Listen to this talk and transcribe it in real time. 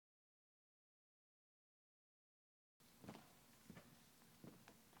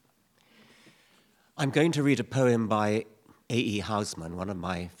I'm going to read a poem by A.E. Housman, one of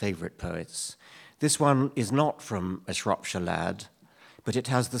my favorite poets. This one is not from A Shropshire Lad, but it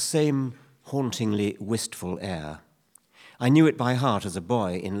has the same hauntingly wistful air. I knew it by heart as a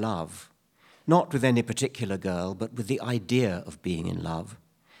boy in love, not with any particular girl, but with the idea of being in love,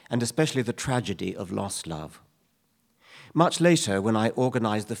 and especially the tragedy of lost love. Much later, when I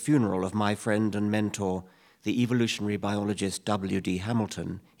organized the funeral of my friend and mentor, the evolutionary biologist W.D.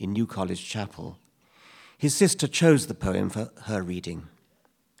 Hamilton, in New College Chapel, his sister chose the poem for her reading.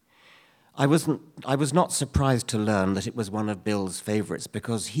 I was not surprised to learn that it was one of Bill's favorites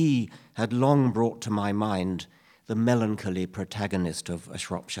because he had long brought to my mind the melancholy protagonist of A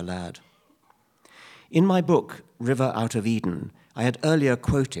Shropshire Lad. In my book, River Out of Eden, I had earlier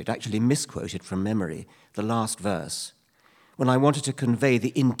quoted, actually misquoted from memory, the last verse, when I wanted to convey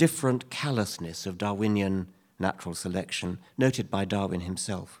the indifferent callousness of Darwinian natural selection, noted by Darwin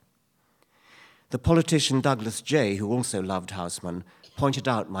himself. The politician Douglas Jay, who also loved Housman, pointed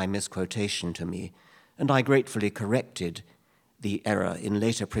out my misquotation to me, and I gratefully corrected the error in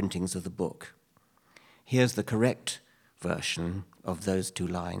later printings of the book. Here's the correct version of those two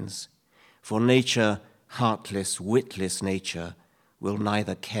lines. For nature, heartless, witless nature, will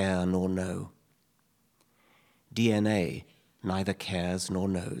neither care nor know. DNA neither cares nor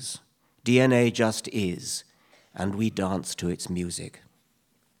knows. DNA just is, and we dance to its music.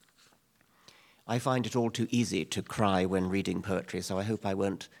 I find it all too easy to cry when reading poetry, so I hope I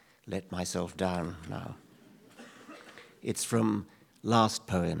won't let myself down now. It's from Last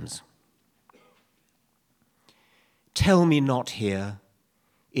Poems. Tell me not here,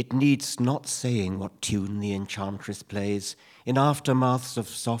 it needs not saying what tune the enchantress plays in aftermaths of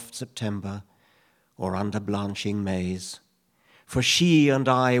soft September or under blanching Mays, for she and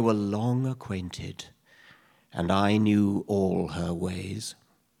I were long acquainted, and I knew all her ways.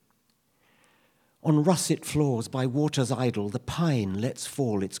 On russet floors by waters idle, the pine lets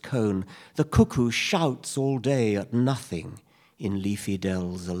fall its cone. The cuckoo shouts all day at nothing in leafy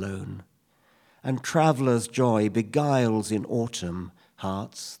dells alone. And traveller's joy beguiles in autumn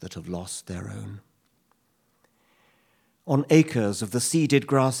hearts that have lost their own. On acres of the seeded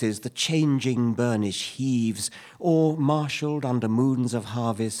grasses, the changing burnish heaves, or, marshalled under moons of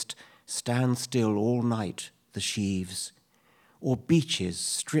harvest, stand still all night the sheaves. Or beeches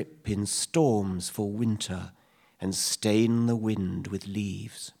strip in storms for winter and stain the wind with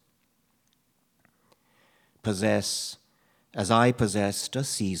leaves. Possess, as I possessed a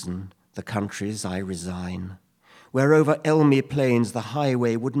season, the countries I resign, where over elmy plains the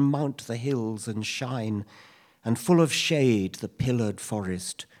highway would mount the hills and shine, and full of shade the pillared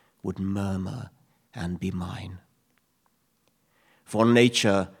forest would murmur and be mine. For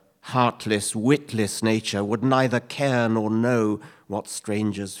nature, heartless, witless nature, would neither care nor know what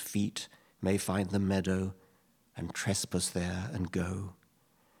strangers' feet may find the meadow and trespass there and go,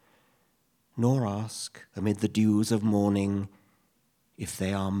 nor ask, amid the dews of morning, if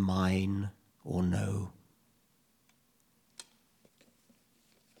they are mine or no.